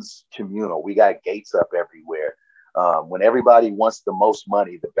 no one's communal. We got gates up everywhere. When everybody wants the most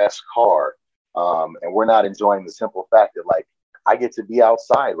money, the best car, and we're not enjoying the simple fact that, like, I get to be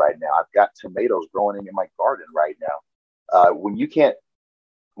outside right now. I've got tomatoes growing in my garden right now.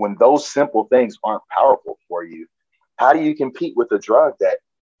 When those simple things aren't powerful for you, how do you compete with a drug that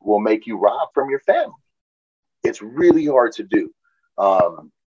will make you rob from your family? It's really hard to do.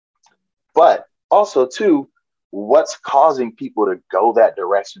 But also, too, what's causing people to go that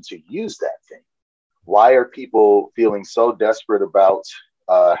direction to use that thing? Why are people feeling so desperate about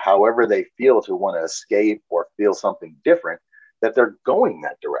however they feel to want to escape or feel something different that they're going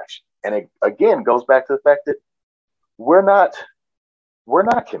that direction? And it, again, goes back to the fact that we're not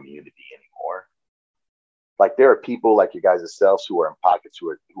community anymore. Like, there are people like you guys yourselves who are in pockets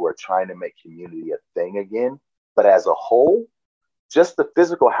who are trying to make community a thing again. But as a whole, just the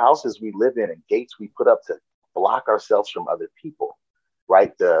physical houses we live in and gates we put up to block ourselves from other people,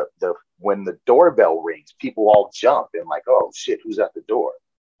 right? When the doorbell rings, people all jump and like, oh shit, who's at the door?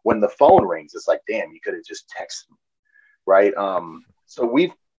 When the phone rings, it's like, damn, you could have just texted me, right? So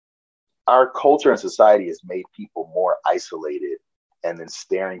our culture and society has made people more isolated and then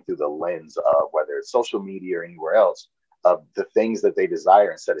staring through the lens of, whether it's social media or anywhere else, of the things that they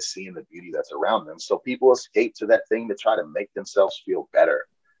desire instead of seeing the beauty that's around them. So people escape to that thing to try to make themselves feel better.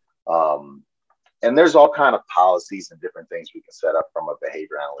 And there's all kind of policies and different things we can set up from a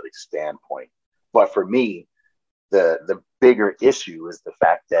behavior analytics standpoint. But for me, the bigger issue is the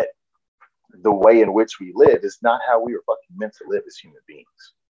fact that the way in which we live is not how we were fucking meant to live as human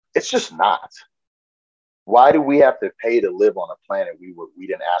beings. It's just not. Why do we have to pay to live on a planet we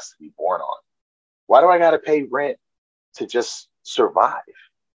didn't ask to be born on? Why do I got to pay rent to just survive?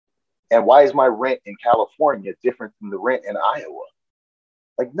 And why is my rent in California different from the rent in Iowa?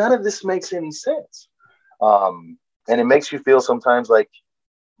 Like, none of this makes any sense. And it makes you feel sometimes like,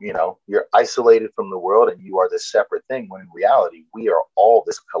 you know, you're isolated from the world and you are this separate thing, when in reality, we are all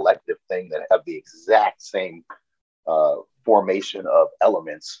this collective thing that have the exact same formation of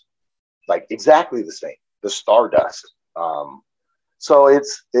elements, like exactly the same, the stardust. So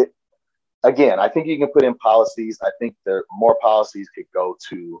again, I think you can put in policies. I think there more policies could go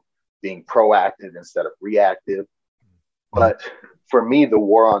to being proactive instead of reactive. But for me, the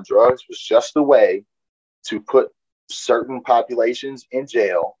war on drugs was just a way to put certain populations in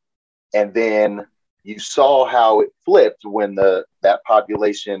jail. And then you saw how it flipped when that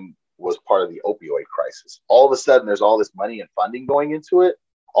population was part of the opioid crisis. All of a sudden, there's all this money and funding going into it.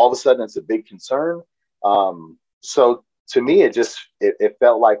 All of a sudden, it's a big concern. So to me, it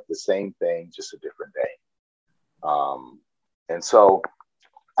felt like the same thing, just a different day. And so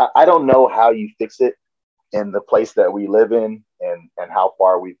I don't know how you fix it in the place that we live in, and how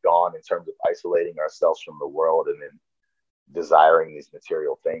far we've gone in terms of isolating ourselves from the world and then desiring these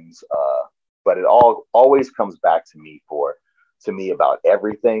material things. But it always comes back to me about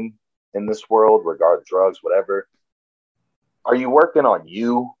everything in this world, regarding drugs, whatever. Are you working on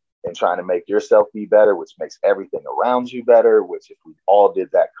you and trying to make yourself be better, which makes everything around you better, which if we all did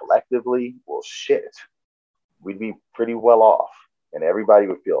that collectively, well, shit, we'd be pretty well off. And everybody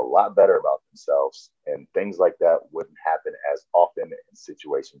would feel a lot better about themselves, and things like that wouldn't happen as often, and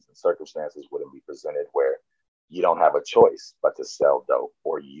situations and circumstances wouldn't be presented where you don't have a choice but to sell dope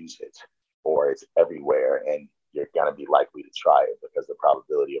or use it, or it's everywhere and you're going to be likely to try it because the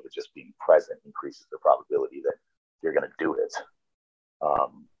probability of it just being present increases the probability that you're going to do it.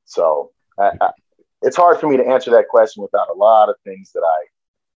 So it's hard for me to answer that question without a lot of things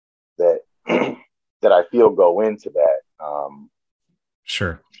that I feel go into that.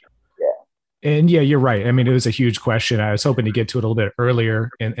 Sure. Yeah. And yeah, you're right. I mean, it was a huge question. I was hoping to get to it a little bit earlier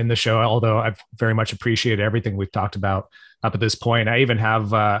in the show, although I've very much appreciated everything we've talked about up at this point. I even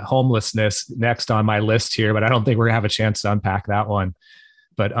have homelessness next on my list here, but I don't think we're gonna have a chance to unpack that one.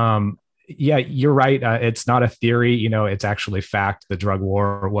 But yeah, you're right. It's not a theory, you know, it's actually fact. The drug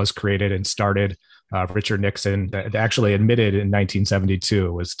war was created and started. Richard Nixon actually admitted in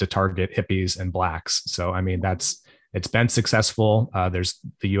 1972 was to target hippies and blacks. So, I mean, it's been successful. The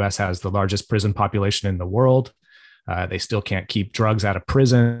U.S. has the largest prison population in the world. They still can't keep drugs out of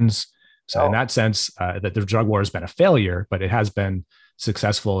prisons. So in that sense, that the drug war has been a failure, but it has been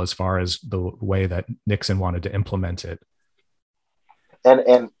successful as far as the way that Nixon wanted to implement it.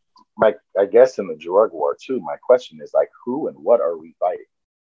 And I guess in the drug war too, my question is like, who and what are we fighting?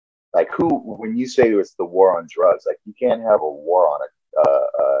 Like when you say it's the war on drugs, like you can't have a war on a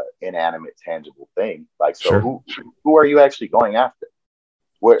inanimate, tangible thing. Like, so sure. Who are you actually going after?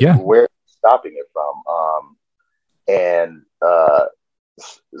 Where are you stopping it from? And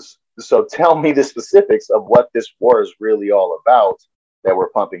so tell me the specifics of what this war is really all about that we're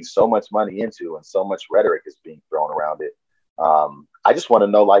pumping so much money into and so much rhetoric is being thrown around it. I just want to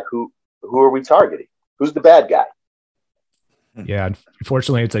know, like, who are we targeting? Who's the bad guy? Yeah,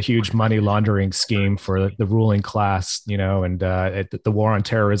 unfortunately, it's a huge money laundering scheme for the ruling class, and the war on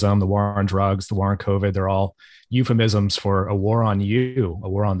terrorism, the war on drugs, the war on COVID, they're all euphemisms for a war on you, a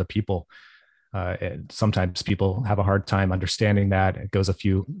war on the people. And sometimes people have a hard time understanding that. It goes a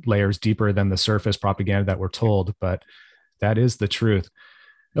few layers deeper than the surface propaganda that we're told, but that is the truth.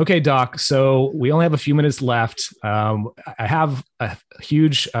 Okay, Doc. So we only have a few minutes left. I have a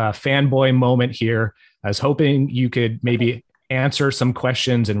huge fanboy moment here. I was hoping you could maybe answer some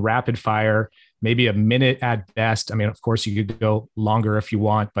questions in rapid fire, maybe a minute at best. I mean, of course, you could go longer if you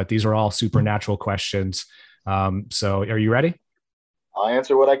want, but these are all supernatural questions. So are you ready? I'll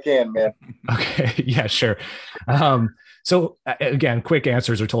answer what I can, man. Okay. Yeah, sure. So again, quick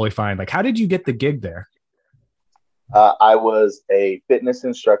answers are totally fine. Like, how did you get the gig there? I was a fitness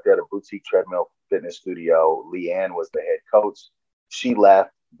instructor at a boutique treadmill fitness studio. Leanne was the head coach. She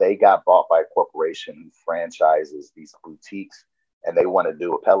left. They got bought by a corporation who franchises these boutiques, and they want to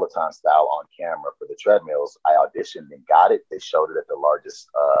do a Peloton style on camera for the treadmills. I auditioned and got it. They showed it at the largest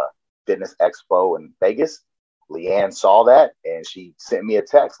fitness expo in Vegas. Leanne saw that, and she sent me a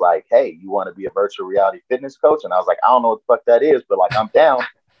text like, hey, you want to be a virtual reality fitness coach? And I was like, I don't know what the fuck that is, but like, I'm down.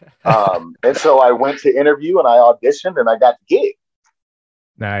 And so I went to interview and I auditioned and I got the gig.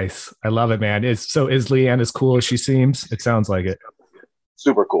 Nice. I love it, man. Is Leanne as cool as she seems? It sounds like it.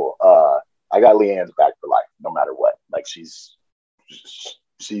 Super cool. I got Leanne's back for life, no matter what. Like she's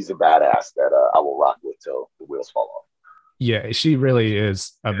a badass that I will rock with till the wheels fall off. Yeah, she really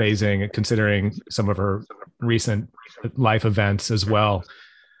is amazing considering some of her recent life events as well.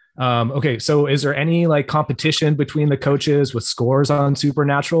 Okay, so is there any like competition between the coaches with scores on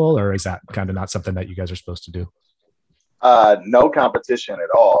Supernatural, or is that kind of not something that you guys are supposed to do? No competition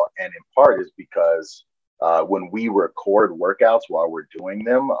at all. And in part is because when we record workouts while we're doing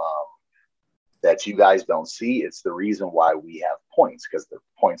them, that you guys don't see, it's the reason why we have points, because the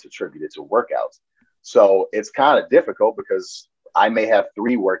points attributed to workouts. So it's kind of difficult because I may have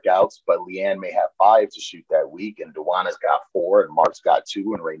 3 workouts, but Leanne may have 5 to shoot that week. And Dewana's got 4 and Mark's got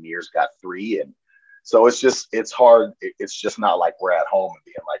 2 and Rainier's got 3. And so it's hard. It's just not like we're at home and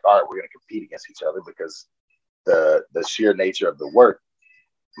being like, all right, we're going to compete against each other, because the sheer nature of the work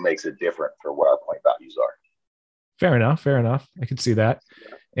makes it different for what our point values are. Fair enough. I can see that.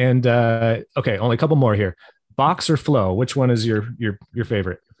 And okay, only a couple more here. Box or flow? Which one is your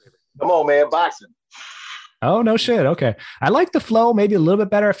favorite? Come on, man, boxing. Oh, no shit. Okay. I like the flow maybe a little bit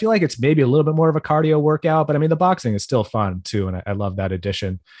better. I feel like it's maybe a little bit more of a cardio workout, but I mean, the boxing is still fun too. And I love that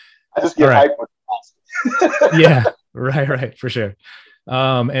addition. I just get hyped with boxing. Yeah, right. For sure.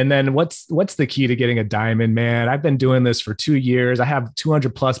 And then what's the key to getting a diamond, man? I've been doing this for 2 years. I have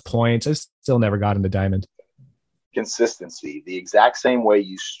 200 plus points. I still never got into diamond. Consistency. The exact same way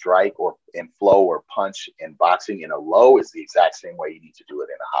you strike or in flow or punch in boxing in a low is the exact same way you need to do it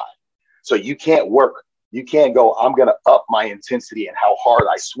in a high. So you can't go, I'm going to up my intensity and how hard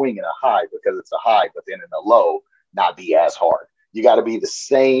I swing in a high because it's a high, but then in a low, not be as hard. You got to be the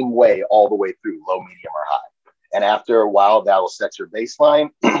same way all the way through, low, medium, or high. And after a while, that will set your baseline.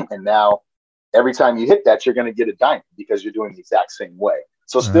 And now every time you hit that, you're going to get a diamond because you're doing the exact same way.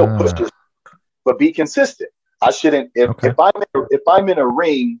 So still push yourself, but be consistent. I shouldn't, if I'm in a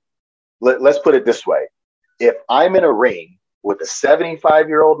ring, let's put it this way. If I'm in a ring with a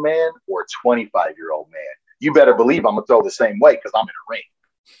 75-year-old man or a 25-year-old man, you better believe I'm going to throw the same way because I'm in a ring.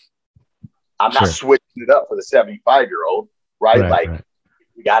 I'm not switching it up for the 75-year-old, right? Like,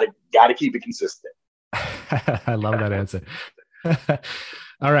 you got to keep it consistent. I love that answer.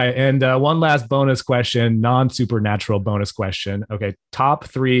 All right. And one last bonus question, non-supernatural bonus question. Okay. Top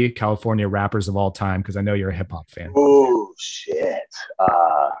 3 California rappers of all time, because I know you're a hip hop fan. Oh, shit.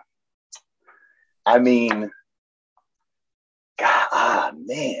 I mean, God,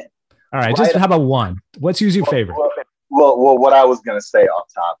 man. All right. Just how about one? What's usually your favorite? Well, what I was going to say off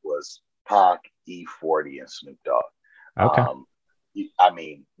top was Pac, E40, and Snoop Dogg. Okay. I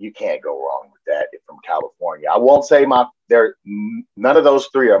mean, you can't go wrong with that from California. I won't say none of those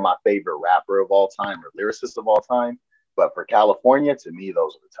 3 are my favorite rapper of all time or lyricist of all time, but for California, to me,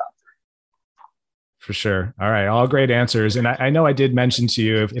 those are the top 3. For sure. All right. All great answers. And I know I did mention to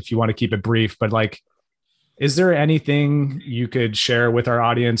you if you want to keep it brief, but like, is there anything you could share with our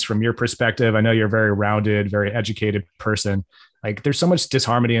audience from your perspective? I know you're a very rounded, very educated person. Like, there's so much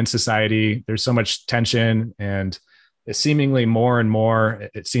disharmony in society. There's so much tension, and it's seemingly more and more,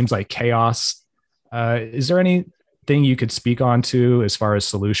 it seems like chaos. Is there any thing you could speak on to as far as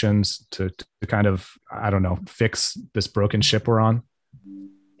solutions to kind of, I don't know, fix this broken ship we're on?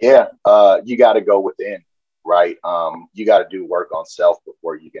 Yeah, you got to go within, right? You got to do work on self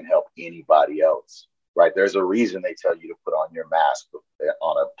before you can help anybody else, right? There's a reason they tell you to put on your mask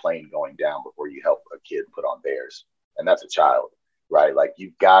on a plane going down before you help a kid put on theirs. And that's a child, right? Like,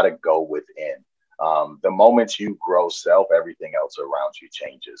 you got to go within. The moment you grow self, everything else around you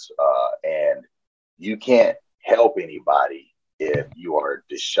changes. And you can't help anybody if you are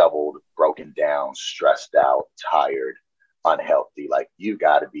disheveled, broken down, stressed out, tired, unhealthy. Like, you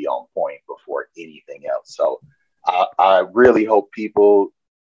got to be on point before anything else. So I really hope people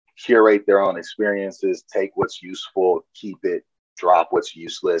curate their own experiences, take what's useful, keep it, drop what's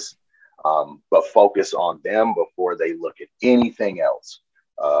useless, but focus on them before they look at anything else.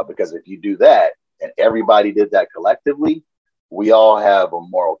 Because if you do that, and everybody did that collectively, we all have a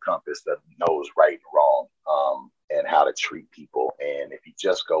moral compass that knows right and wrong, and how to treat people. And if you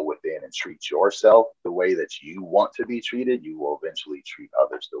just go within and treat yourself the way that you want to be treated, you will eventually treat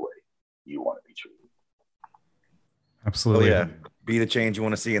others the way you want to be treated. Absolutely. Oh, yeah. Be the change you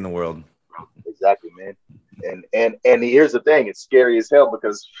want to see in the world. Exactly, man. And here's the thing, it's scary as hell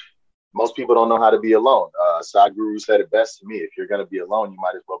because most people don't know how to be alone. Sadhguru said it best to me: if you're going to be alone, you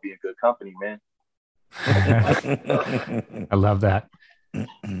might as well be in good company, man. I love that.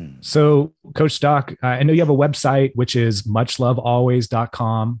 So, Coach Doc, I know you have a website, which is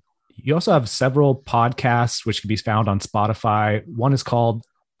muchlovealways.com. You also have several podcasts, which can be found on Spotify. One is called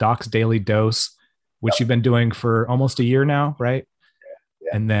Doc's Daily Dose, which you've been doing for almost a year now, right?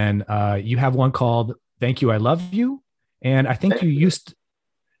 Yeah. And then you have one called Thank You, I Love You. And I think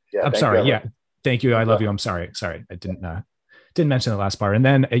I'm sorry. Yeah. Thank You, I Love You. I'm sorry. I didn't mention the last part. And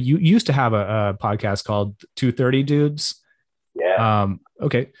then you used to have a podcast called 230 Dudes. Yeah.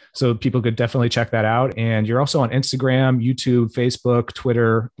 Okay. So people could definitely check that out. And you're also on Instagram, YouTube, Facebook,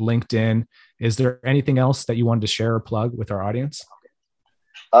 Twitter, LinkedIn. Is there anything else that you wanted to share or plug with our audience?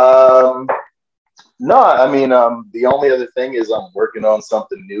 No, I mean, the only other thing is I'm working on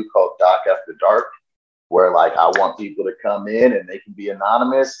something new called Doc After Dark, where like I want people to come in and they can be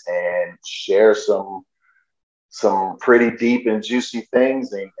anonymous and share some pretty deep and juicy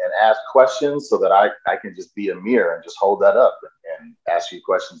things and ask questions so that I can just be a mirror and just hold that up and ask you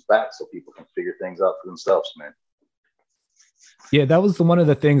questions back so people can figure things out for themselves, man. Yeah, that was one of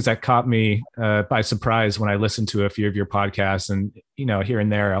the things that caught me by surprise when I listened to a few of your podcasts. And, you know, here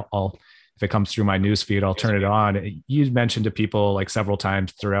and there, I'll if it comes through my news feed, I'll turn it on. You mentioned to people like several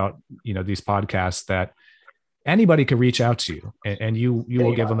times throughout, you know, these podcasts that anybody could reach out to you and you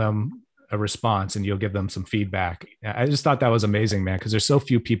will give them a response and you'll give them some feedback. I just thought that was amazing, man, because there's so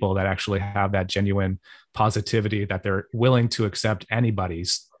few people that actually have that genuine positivity that they're willing to accept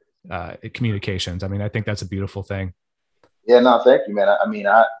anybody's communications. I mean, I think that's a beautiful thing. Yeah, no, thank you, man. I mean,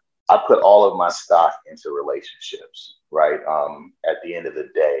 I put all of my stock into relationships, right? At the end of the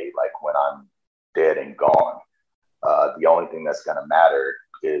day, like when I'm dead and gone, the only thing that's going to matter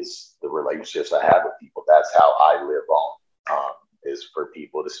is the relationships I have with people. That's how I live on, is for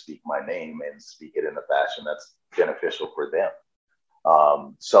people to speak my name and speak it in a fashion that's beneficial for them.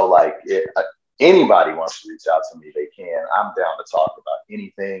 So like anybody wants to reach out to me, they can. I'm down to talk about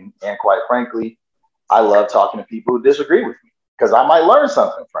anything. And quite frankly, I love talking to people who disagree with me because I might learn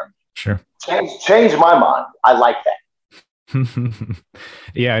something from you. Sure. Change my mind. I like that.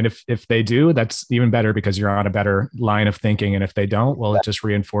 Yeah. And if they do, that's even better because you're on a better line of thinking. And if they don't, well, it just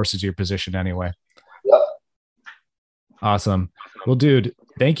reinforces your position anyway. Yep. Awesome. Well, dude,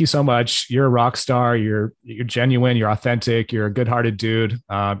 thank you so much. You're a rock star. You're genuine. You're authentic. You're a good-hearted dude.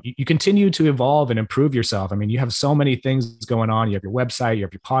 You continue to evolve and improve yourself. I mean, you have so many things going on. You have your website, you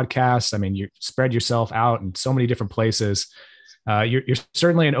have your podcast. I mean, you spread yourself out in so many different places. You're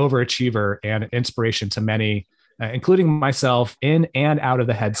certainly an overachiever and an inspiration to many, including myself, in and out of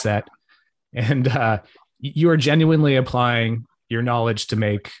the headset. And you are genuinely applying your knowledge to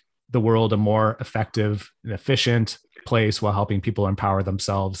make the world a more effective and efficient place while helping people empower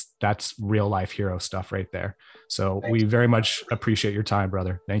themselves. That's real life hero stuff right there. So we very much appreciate your time,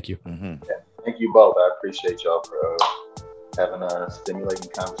 brother. Thank you. Mm-hmm. Yeah, thank you both. I appreciate y'all for having a stimulating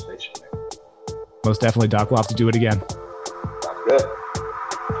conversation. Most definitely, Doc. We'll have to do it again. Sounds good.